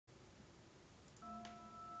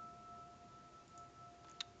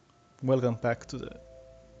Welcome back to the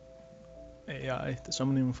AI, the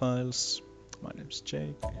Somnium files. My name is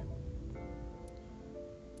Jake.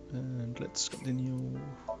 And let's continue.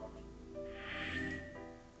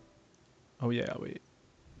 Oh yeah,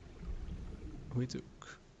 we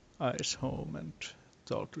took Iris home and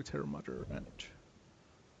talked with her mother, and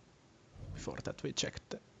before that we checked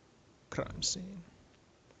the crime scene.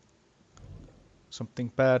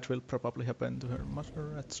 Something bad will probably happen to her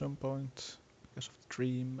mother at some point because of the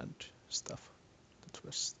dream and stuff that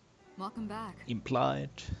was Welcome back. Implied.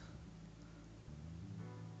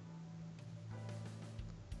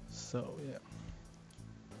 So yeah.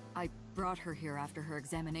 I brought her here after her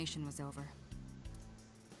examination was over.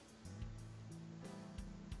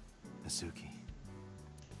 Yusuke.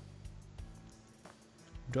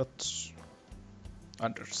 Dots.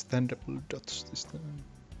 Understandable dots this time.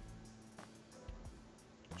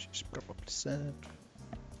 She's probably sad.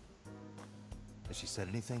 Has she said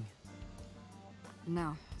anything?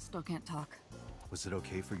 No, still can't talk. Was it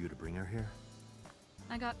okay for you to bring her here?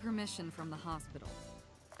 I got permission from the hospital.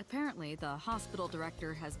 Apparently, the hospital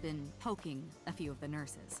director has been poking a few of the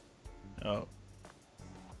nurses. Oh.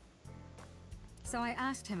 So I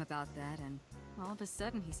asked him about that, and all of a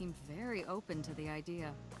sudden he seemed very open to the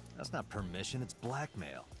idea. That's not permission, it's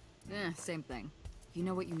blackmail. Same thing. You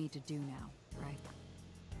know what you need to do now, right?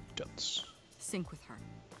 Dots. Sync with her.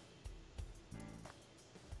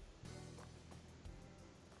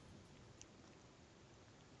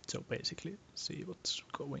 So basically, see what's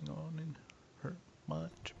going on in her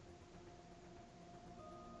mind.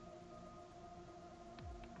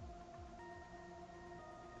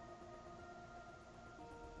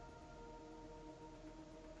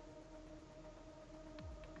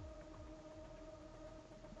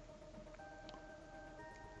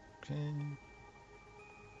 Okay.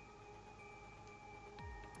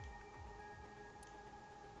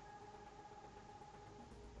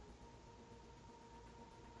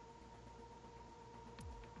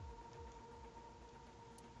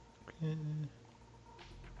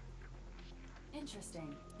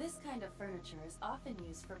 Interesting. This kind of furniture is often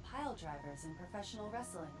used for pile drivers in professional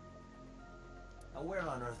wrestling. Now where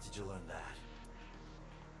on earth did you learn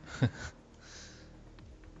that?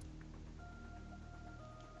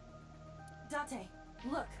 Date,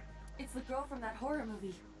 look! It's the girl from that horror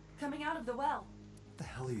movie, coming out of the well. What the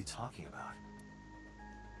hell are you talking about?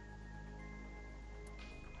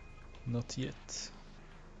 Not yet.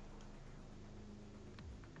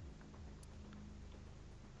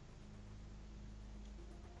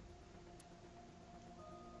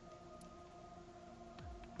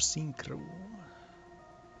 Synchro.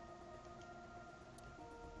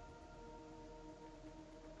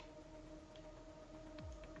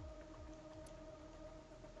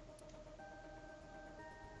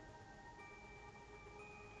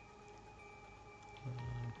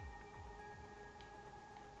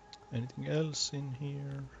 Anything else in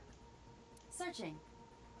here? Searching.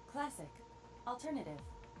 Classic. Alternative.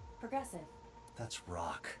 Progressive. That's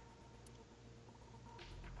rock.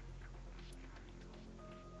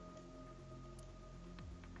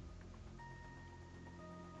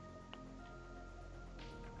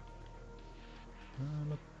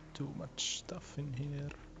 Not too much stuff in here.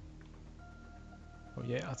 Oh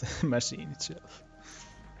yeah, the machine itself.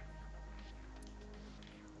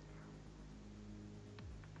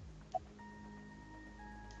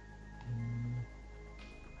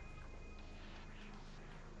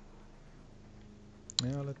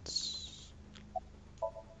 Yeah, let's...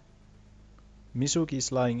 Mizuki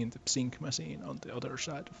is lying in the sync machine on the other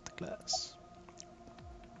side of the glass.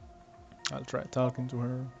 I'll try talking to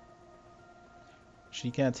her. She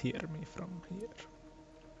can't hear me from here.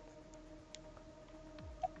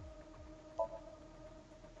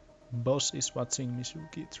 Boss is watching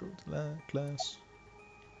Mizuki through the glass.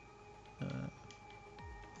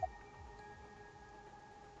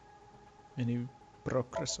 Any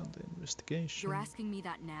progress on the investigation? You're asking me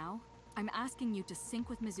that now? I'm asking you to sync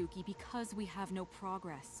with Mizuki because we have no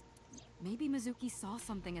progress. Maybe Mizuki saw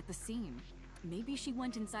something at the scene. Maybe she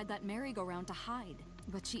went inside that merry-go-round to hide.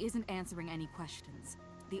 But she isn't answering any questions.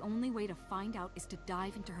 The only way to find out is to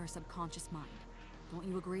dive into her subconscious mind. Don't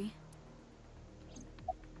you agree?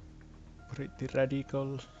 Pretty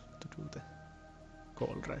radical to do the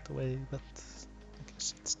call right away, but I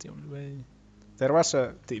guess it's the only way. There was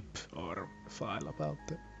a tip or file about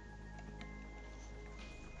the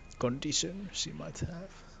condition she might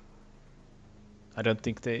have. I don't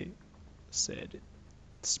think they said it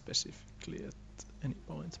specifically at any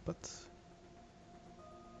point, but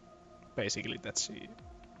basically that she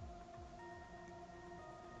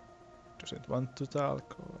doesn't want to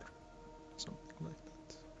talk or something like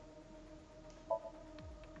that.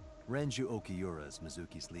 Renju Okiura is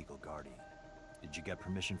Mizuki's legal guardian. Did you get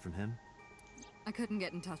permission from him? I couldn't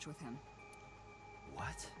get in touch with him.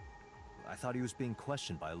 What? I thought he was being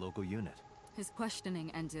questioned by a local unit. His questioning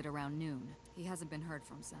ended around noon. He hasn't been heard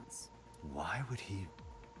from since. Why would he...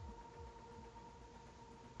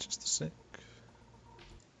 Just a sec.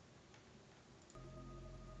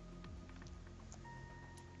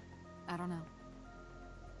 I don't know.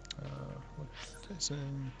 What did I say?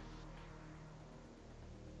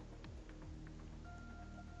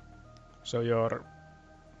 So your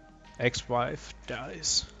ex-wife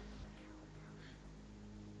dies.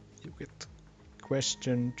 You get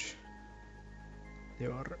questioned.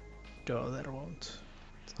 Your daughter won't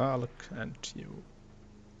talk, and you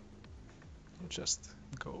just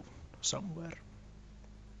go somewhere.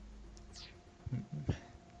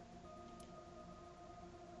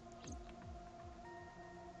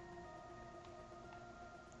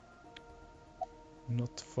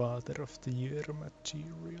 Not father of the year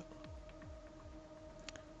material.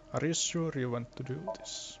 Are you sure you want to do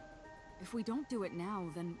this? If we don't do it now,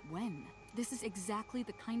 then when? This is exactly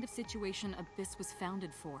the kind of situation Abyss was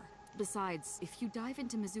founded for. Besides, if you dive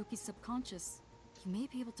into Mizuki's subconscious, you may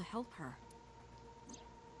be able to help her.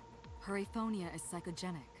 Her aphonia is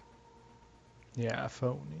psychogenic. Yeah,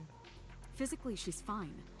 aphonia. Physically, she's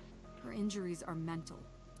fine. Her injuries are mental.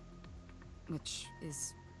 Which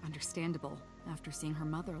is understandable after seeing her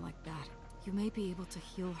mother like that. You may be able to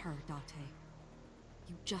heal her, Date.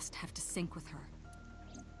 You just have to sync with her.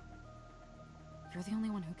 You're the only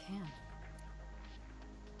one who can.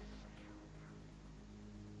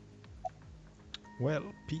 Well,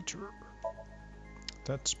 Peter.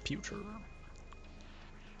 That's Peter.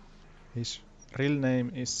 His real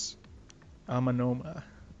name is Amanoma,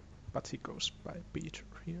 but he goes by Peter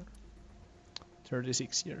here.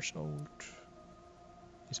 36 years old.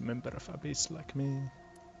 He's a member of Abyss like me.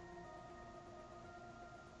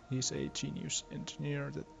 He's a genius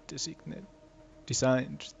engineer that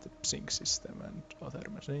designed the sync system and other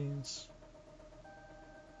machines.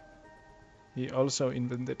 He also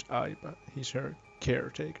invented Aiba. He's her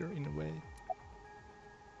caretaker in a way.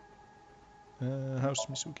 How's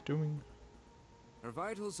Mizuki doing? Her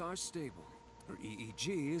vitals are stable. Her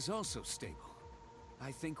EEG is also stable.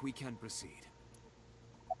 I think we can proceed.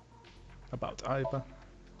 About Aiba?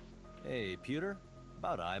 Hey, Peter?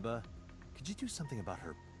 About Aiba. Could you do something about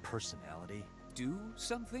her personality? Do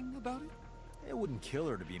something about it? It wouldn't kill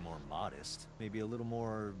her to be more modest. Maybe a little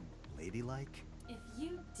more ladylike? If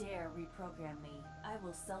you dare reprogram me, I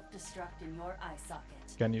will self-destruct in your eye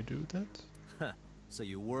socket. Can you do that? Huh. So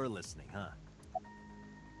you were listening, huh?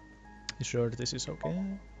 You sure this is okay?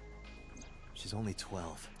 She's only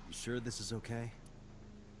 12. You sure this is okay?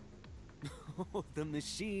 The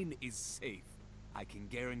machine is safe. I can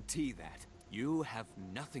guarantee that. You have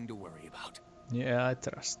nothing to worry about. Yeah, I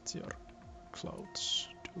trust your clothes,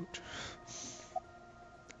 dude.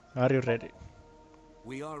 Are you ready?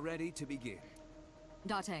 We are ready to begin.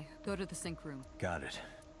 Date, go to the sync room. Got it.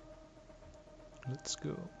 Let's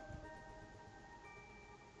go.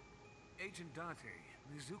 Agent Date,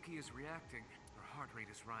 Mizuki is reacting. Her heart rate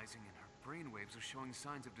is rising and her brainwaves are showing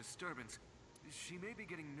signs of disturbance. She may be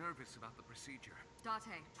getting nervous about the procedure.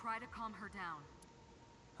 Date, try to calm her down.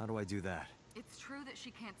 How do I do that? It's true that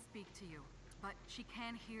she can't speak to you, but she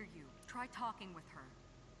can hear you. Try talking with her.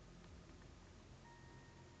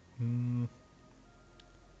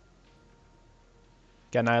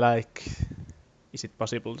 Can I like... Is it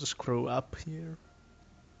possible to screw up here?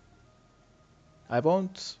 I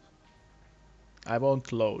won't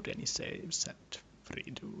load any saves and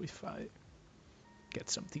redo if I get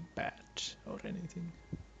something bad or anything.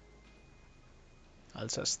 I'll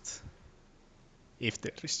just... If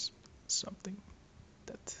there is something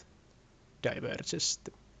that diverges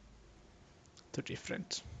to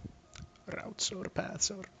different routes or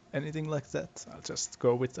paths or anything like that, I'll just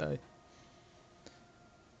go with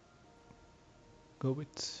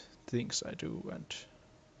things I do and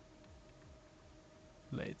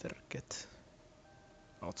later get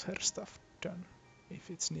other stuff done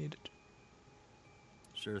if it's needed.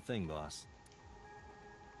 Sure thing, boss.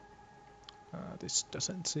 This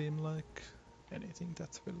doesn't seem like anything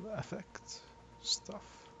that will affect stuff.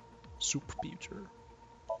 Soup Peter.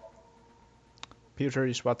 Peter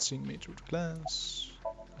is watching me through the glass.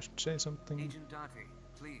 I should say something. Agent Date,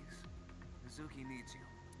 please. Mizuki needs you.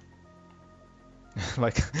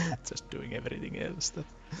 Like just doing everything else that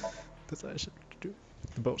I should do.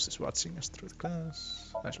 The boss is watching us through the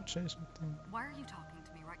glass. I should say something. Why are you talking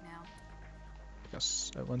to me right now?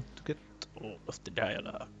 Because I want to get all of the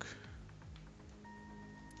dialogue.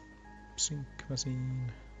 Sync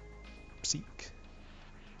machine. Seek.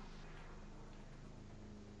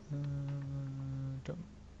 Don't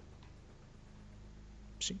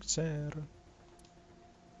sink there.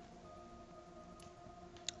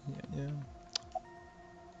 Yeah.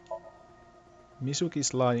 Mizuki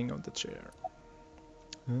is lying on the chair.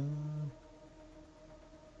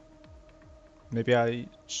 Maybe I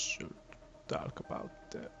should talk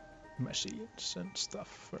about the machines and stuff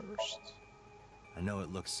first. I know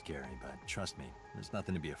it looks scary, but trust me, there's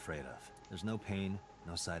nothing to be afraid of. There's no pain,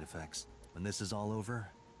 no side effects. When this is all over,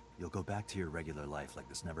 you'll go back to your regular life like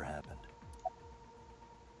this never happened.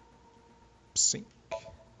 Sink.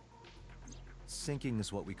 Sinking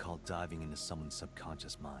is what we call diving into someone's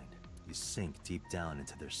subconscious mind. You sink deep down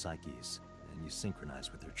into their psyches, and you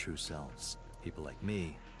synchronize with their true selves. People like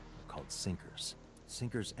me are called sinkers.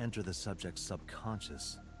 Sinkers enter the subject's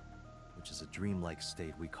subconscious, which is a dreamlike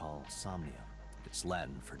state we call Somnium. It's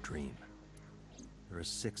Latin for dream. There are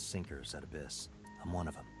 6 sinkers at Abyss. I'm one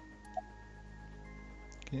of them.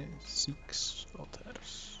 Okay, 6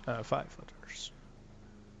 others. 5 others.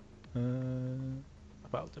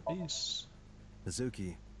 About Abyss.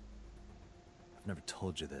 Mizuki, I've never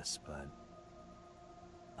told you this, but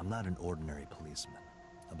I'm not an ordinary policeman.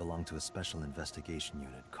 I belong to a special investigation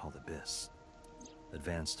unit called Abyss.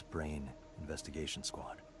 Advanced Brain Investigation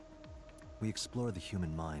Squad. We explore the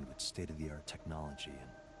human mind with state-of-the-art technology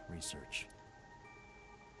and research.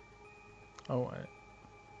 Oh,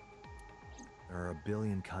 There are a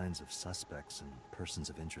billion kinds of suspects and persons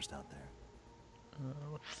of interest out there.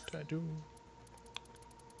 what did I do?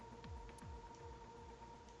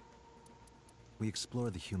 We explore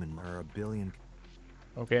the human mind. There are a billion...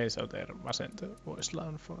 Okay, so there wasn't a voice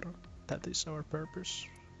line for that is our purpose.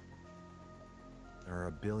 There are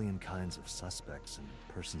a billion kinds of suspects and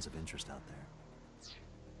persons of interest out there.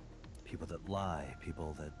 People that lie,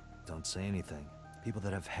 people that don't say anything, people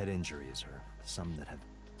that have head injuries, or some that have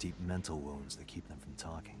deep mental wounds that keep them from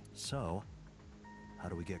talking. So, how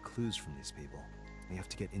do we get clues from these people? We have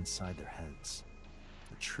to get inside their heads.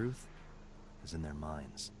 The truth is in their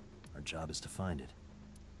minds. Our job is to find it.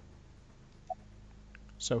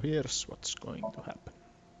 So here's what's going to happen.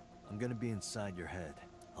 I'm gonna be inside your head.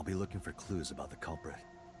 I'll be looking for clues about the culprit.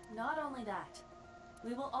 Not only that,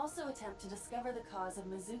 we will also attempt to discover the cause of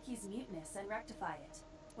Mizuki's muteness and rectify it.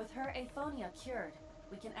 With her aphonia cured,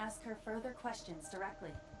 we can ask her further questions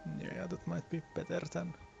directly. Yeah, that might be better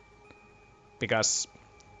than... Because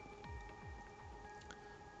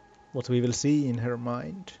what we will see in her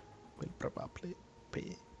mind will probably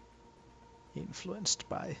be influenced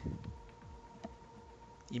by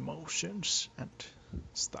emotions and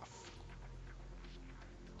stuff.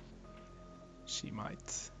 She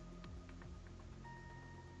might,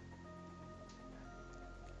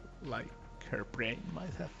 like, her brain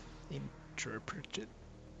might have interpreted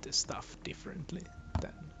the stuff differently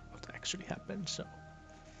than what actually happened, so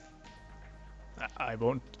I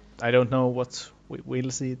don't know what we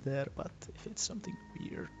will see there, but if it's something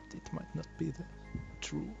weird, it might not be the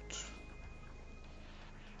truth.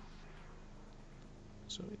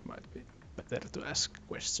 So it might be better to ask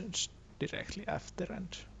questions directly after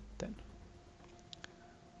and then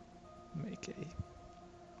make a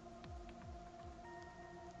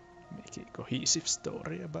cohesive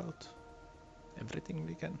story about everything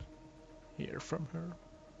we can hear from her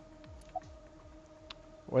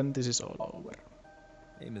when this is all over.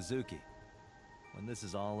 Hey, Mizuki. When this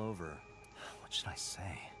is all over, what should I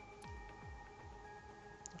say?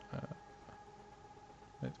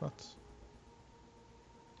 Wait, what?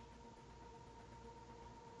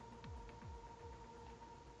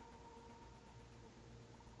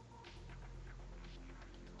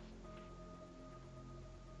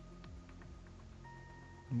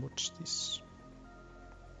 What's this?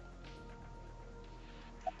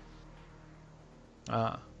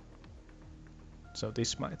 Ah. So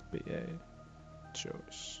this might be a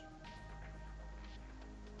choice.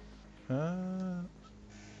 I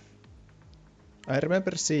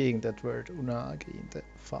remember seeing that word unagi in the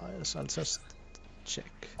files. I'll just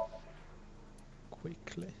check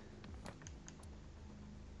quickly.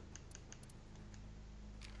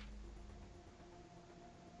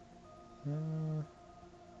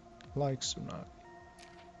 Like unagi.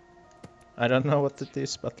 I don't know what it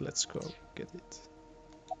is, but let's go get it.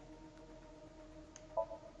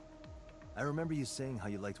 I remember you saying how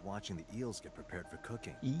you liked watching the eels get prepared for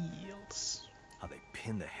cooking. Eels. How they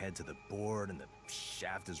pin the head to the board and the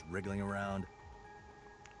shaft is wriggling around.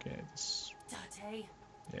 Okay, this... Date.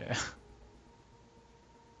 Yeah.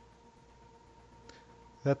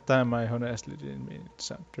 That time I honestly didn't mean it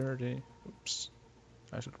sound dirty. Oops.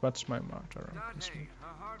 I should watch my mouth around this Date, one.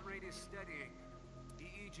 her heart rate is steadying.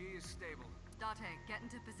 EEG is stable. Date, get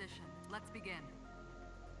into position. Let's begin.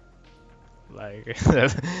 Like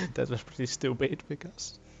that was pretty stupid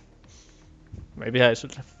because maybe I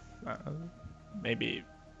should have maybe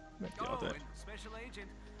the Oh, other and Special Agent,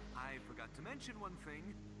 I forgot to mention one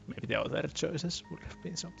thing. maybe the other choices would have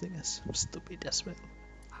been something as stupid as well.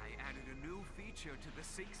 I added a new feature to the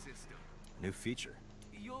sync system. New feature.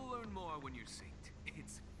 You'll learn more when you're synced.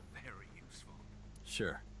 It's very useful.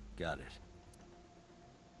 Sure, got it.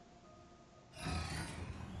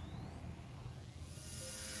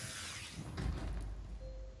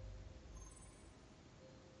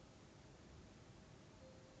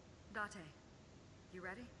 Date, you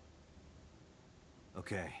ready?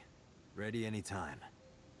 Okay, ready anytime.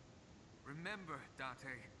 Remember,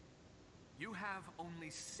 Date, you have only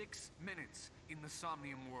 6 minutes in the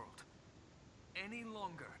Somnium world. Any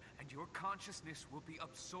longer, and your consciousness will be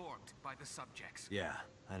absorbed by the subjects. Yeah,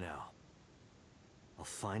 I know. I'll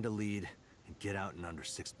find a lead and get out in under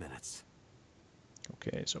 6 minutes.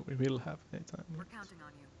 Okay, so we will have a time. We're counting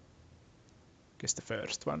on you. Guess the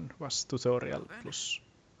first one was tutorial Well then,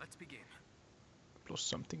 let's begin. plus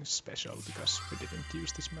something special because we didn't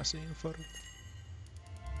use this machine for it.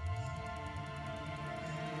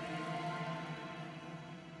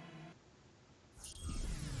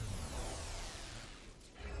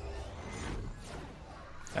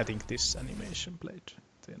 I think this animation played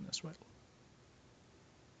then as well.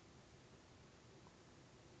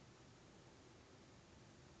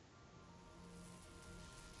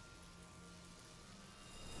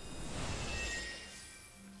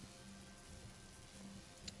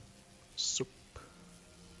 Soup.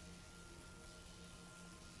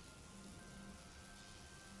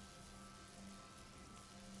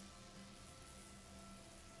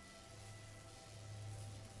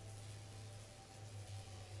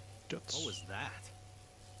 Dots. What was that?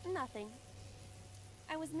 Nothing.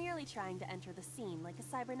 I was merely trying to enter the scene like a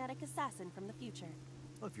cybernetic assassin from the future.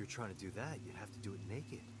 Well, if you're trying to do that, you'd have to do it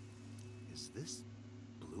naked. Is this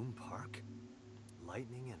Bloom Park?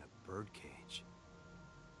 Lightning and a birdcage.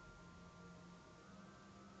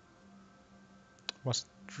 Was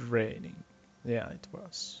it raining? Yeah, it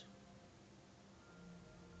was.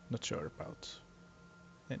 Not sure about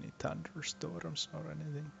any thunderstorms or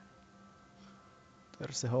anything.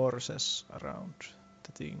 There's the horses around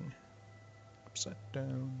the thing, upside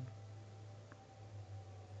down.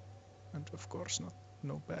 And of course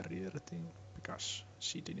no barrier thing, because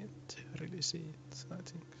she didn't really see it, I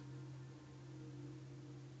think.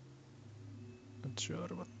 Not sure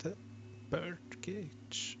what the bird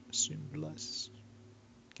cage symbolizes.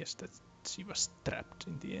 Guess that she was trapped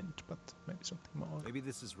in the end, but maybe something more. Maybe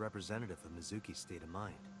this is representative of Mizuki's state of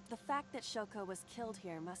mind. The fact that Shoko was killed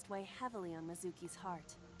here must weigh heavily on Mizuki's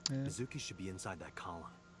heart. Yeah. Mizuki should be inside that column.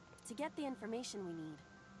 To get the information we need,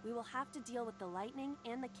 we will have to deal with the lightning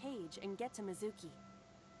and the cage and get to Mizuki.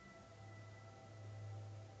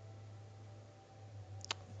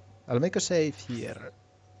 I'll make a save here.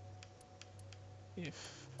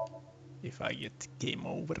 If I get game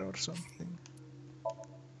over or something.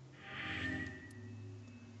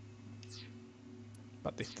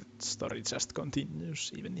 But if the story just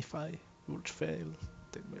continues, even if I would fail,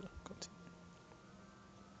 then we'll continue.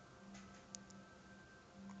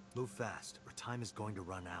 Move fast, or time is going to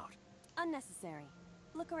run out. Unnecessary.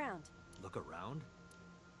 Look around. Look around?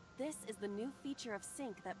 This is the new feature of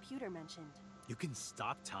sync that Pewter mentioned. You can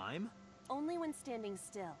stop time? Only when standing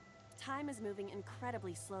still. Time is moving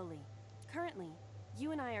incredibly slowly. Currently,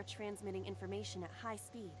 you and I are transmitting information at high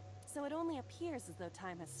speed, so it only appears as though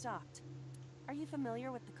time has stopped. Are you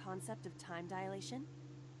familiar with the concept of time dilation?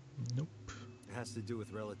 Nope. It has to do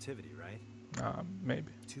with relativity, right?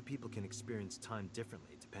 Maybe. Two people can experience time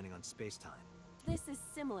differently depending on space-time. This is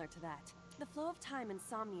similar to that. The flow of time in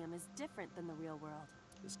Somnium is different than the real world.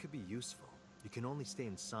 This could be useful. You can only stay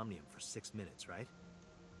in Somnium for 6 minutes, right?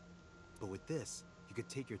 But with this, you could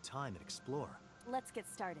take your time and explore. Let's get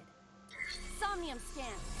started. Somnium scan!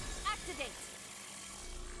 Activate!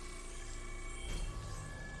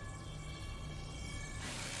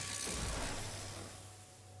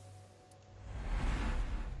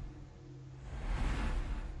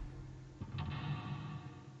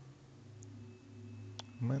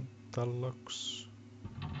 Mental locks.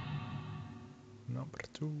 Number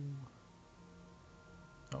 2.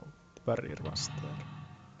 Oh, the barrier was there.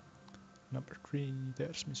 Number 3,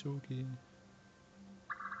 there's Mizuki.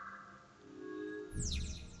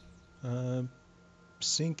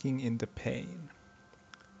 Sinking in the pain.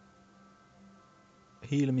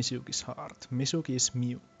 Heal Mizuki's heart. Mizuki is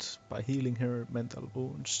mute. By healing her mental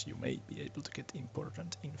wounds, you may be able to get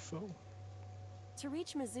important info. To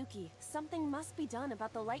reach Mizuki, something must be done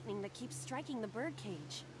about the lightning that keeps striking the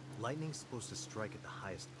birdcage. Lightning's supposed to strike at the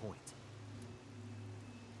highest point.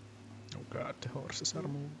 Oh god, the horses are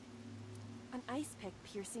moving. An ice pick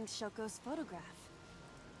piercing Shoko's photograph.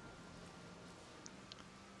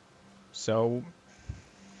 So,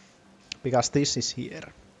 because this is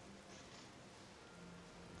here,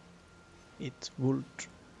 it would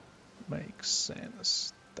make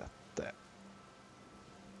sense that the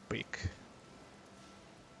pick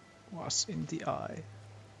was in the eye,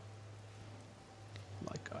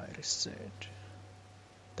 like Iris said.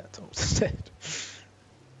 That also said.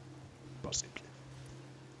 Possibly.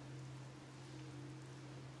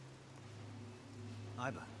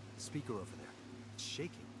 Iba, speaker over there. It's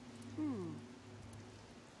shaking.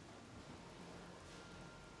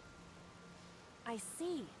 I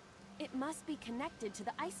see. It must be connected to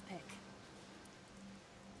the ice pick.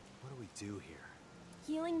 What do we do here?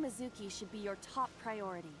 Healing Mizuki should be your top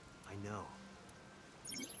priority. I know.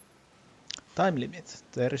 Time limit.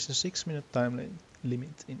 There is a 6-minute time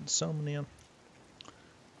limit in Somnium.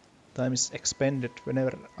 Time is expended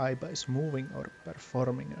whenever Iba is moving or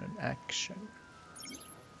performing an action.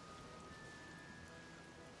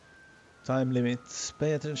 Time limit.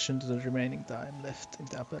 Pay attention to the remaining time left in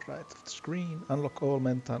the upper right of the screen. Unlock all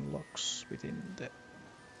mental locks within the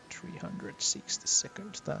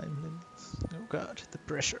 360-second time limit. Oh god, the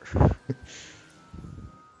pressure.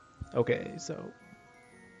 Okay, so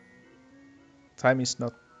time is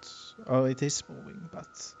not... Oh, it is moving, but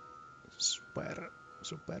super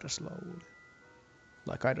slowly.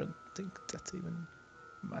 Like, I don't think that even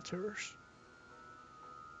matters.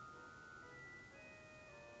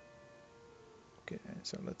 Okay,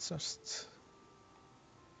 so let's just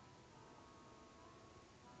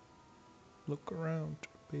look around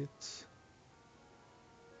a bit.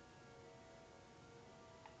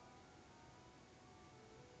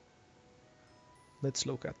 Let's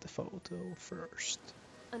look at the photo first.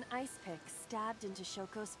 An ice pick stabbed into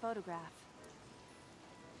Shoko's photograph.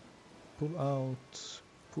 Pull out,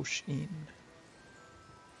 push in.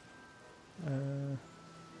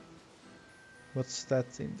 What's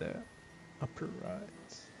that in the upper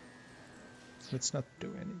right? Let's not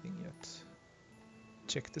do anything yet.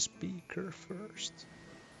 Check the speaker first.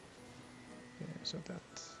 Okay, so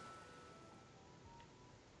that.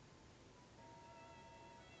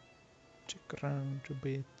 Check around a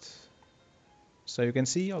bit. So you can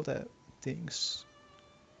see all the things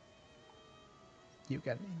you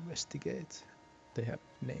can investigate. They have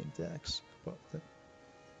name tags about them.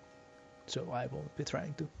 So I won't be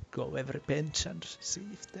trying to go every bench and see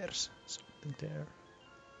if there's something there.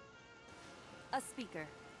 A speaker.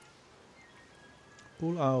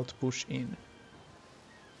 Pull out, push in.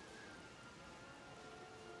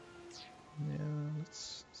 Yeah,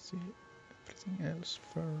 let's see everything else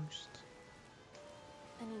first.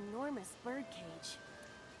 An enormous birdcage.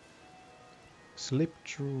 Slip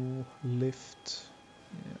through, lift,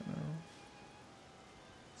 you know.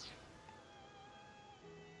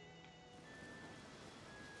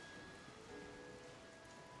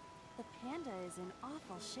 The panda is in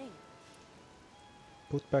awful shape.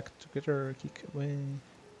 Put back together, kick away.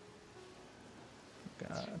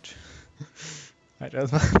 God. I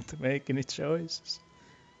don't want to make any choices.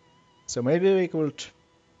 So maybe we could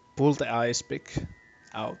pull the ice pick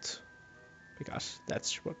out, because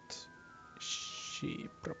that's what she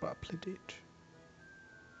probably did.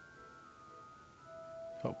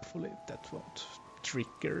 Hopefully that won't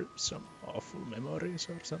trigger some awful memories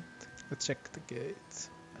or something. Let's check the gate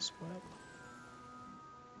as well.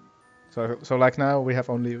 So like now we have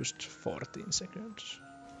only used 14 seconds.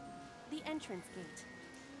 The entrance gate.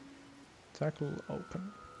 Tackle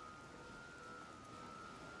open.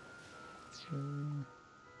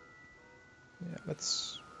 Yeah,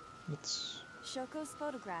 let's. Shoko's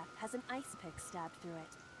photograph has an ice pick stabbed through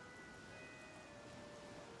it.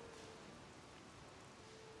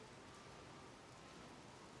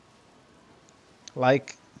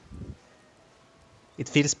 Like, it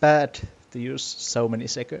feels bad to use so many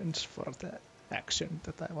seconds for the action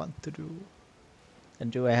that I want to do.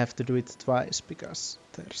 And do I have to do it twice because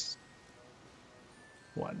there's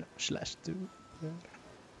 1/2 there?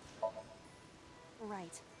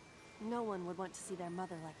 Right. No one would want to see their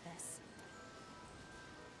mother like this.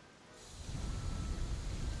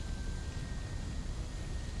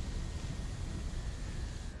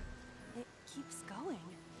 It keeps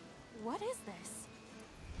going. What is this?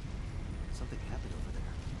 Something happened over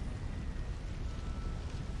there.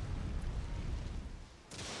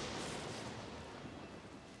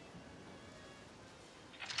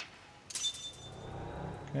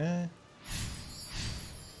 Okay.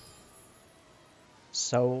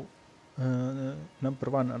 So, number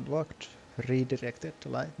 1 unlocked. Redirected the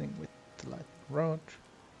lightning with the lightning rod.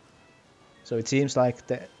 So it seems like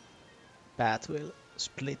the path will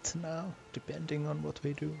split now, depending on what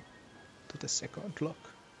we do to the second lock.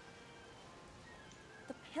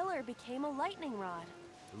 The pillar became a lightning rod.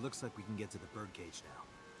 It looks like we can get to the birdcage now.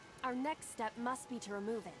 Our next step must be to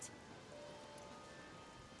remove it.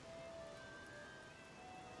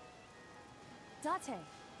 Date,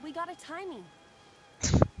 we got a timing.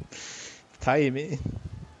 Timey.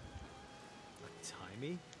 A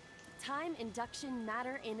timey? Time induction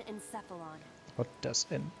matter in encephalon. What does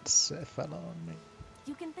encephalon mean?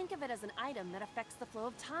 You can think of it as an item that affects the flow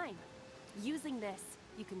of time. Using this,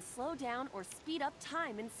 you can slow down or speed up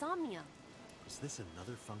time in Somnium. Is this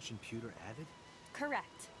another function Pewter added?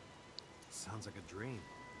 Correct. Sounds like a dream.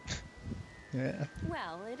 Yeah.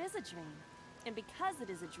 Well, it is a dream. And because it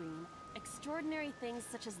is a dream, extraordinary things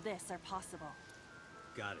such as this are possible.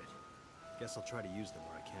 Got it. Guess I'll try to use them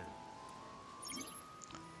where I can.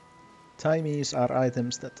 Timies are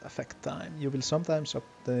items that affect time. You will sometimes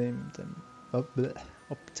obtain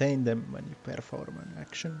them when you perform an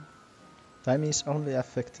action. Timies only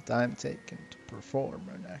affect the time taken to perform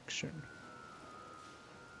an action.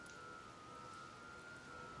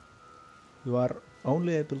 You are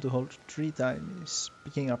only able to hold 3 timies.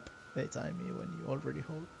 Picking up a timie when you already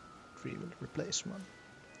hold 3 will replace one.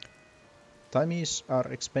 Timies are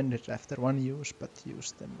expended after one use, but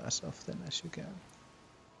use them as often as you can.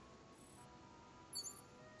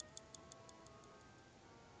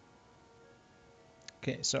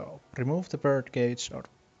 Okay, so remove the bird cage or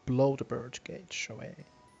blow the bird cage away.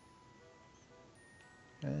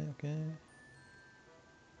 Okay.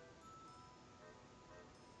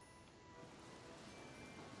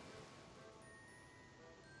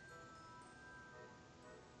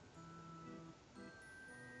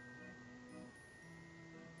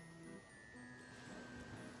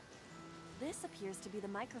 This appears to be the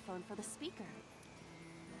microphone for the speaker.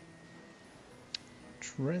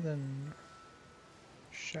 Driven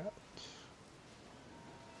shot.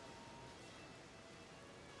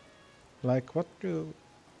 Like what do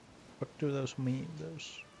those mean?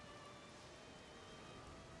 Those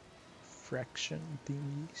fraction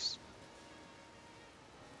thingies?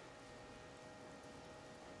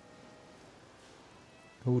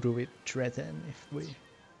 Who do we threaten if we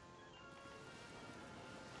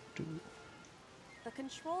do? The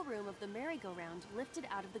control room of the merry-go-round lifted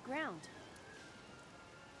out of the ground.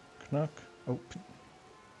 Knock open.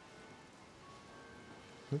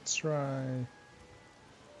 Let's try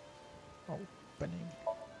opening.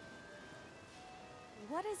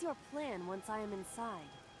 What is your plan once I am inside?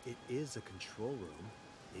 It is a control room.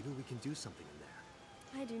 Maybe we can do something in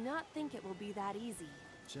there. I do not think it will be that easy.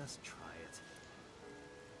 Just try it.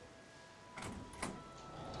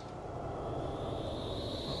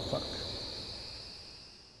 Oh fuck.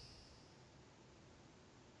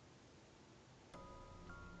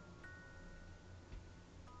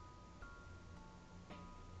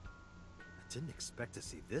 I didn't expect to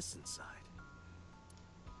see this inside.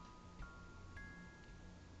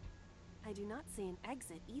 I do not see an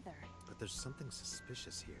exit either. But there's something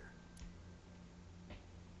suspicious here.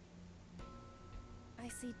 I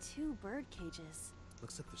see 2 bird cages.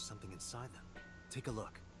 Looks like there's something inside them. Take a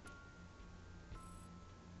look.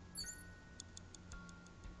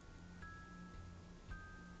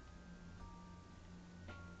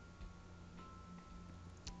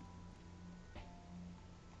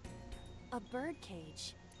 A bird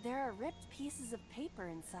cage. There are ripped pieces of paper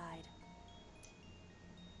inside.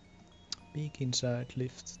 Peek inside,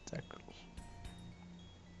 lift, tackle.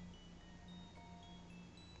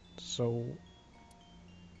 So...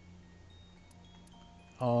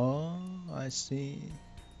 Oh, I see.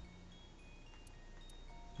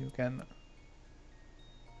 You can...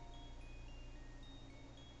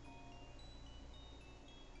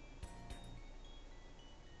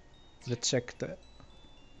 Let's check the...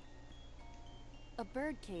 A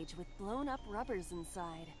bird cage with blown up rubbers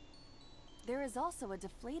inside. There is also a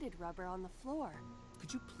deflated rubber on the floor.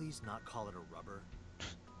 Could you please not call it a rubber?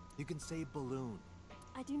 You can say balloon.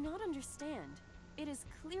 I do not understand. It is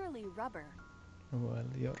clearly rubber. Well,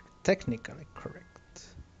 you're technically correct.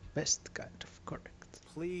 Best kind of correct.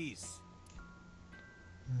 Please.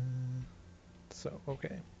 So,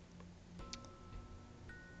 okay.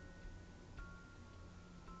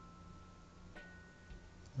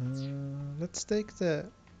 Let's take the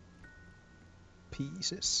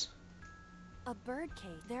pieces. A bird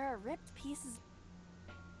cage. There are ripped pieces.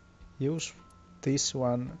 Use this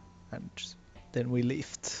one and then we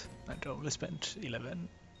lift and only spend 11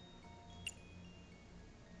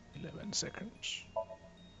 seconds.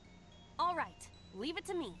 All right, leave it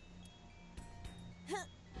to me.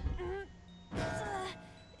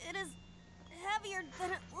 It is heavier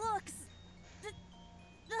than it looks.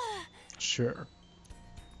 Sure.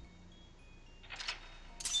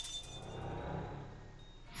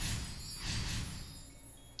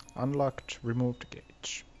 Unlocked, removed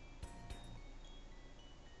gauge.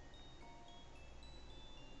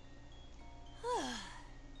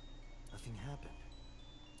 Nothing happened.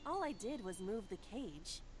 All I did was move the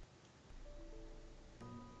cage.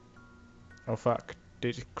 Oh fuck,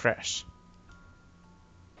 did it crash?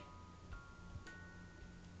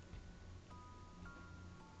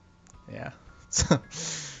 Yeah.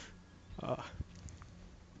 uh,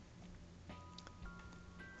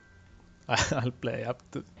 I'll play up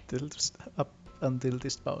until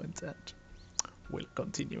this point and we'll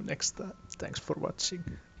continue next time. Thanks for watching.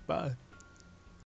 Bye.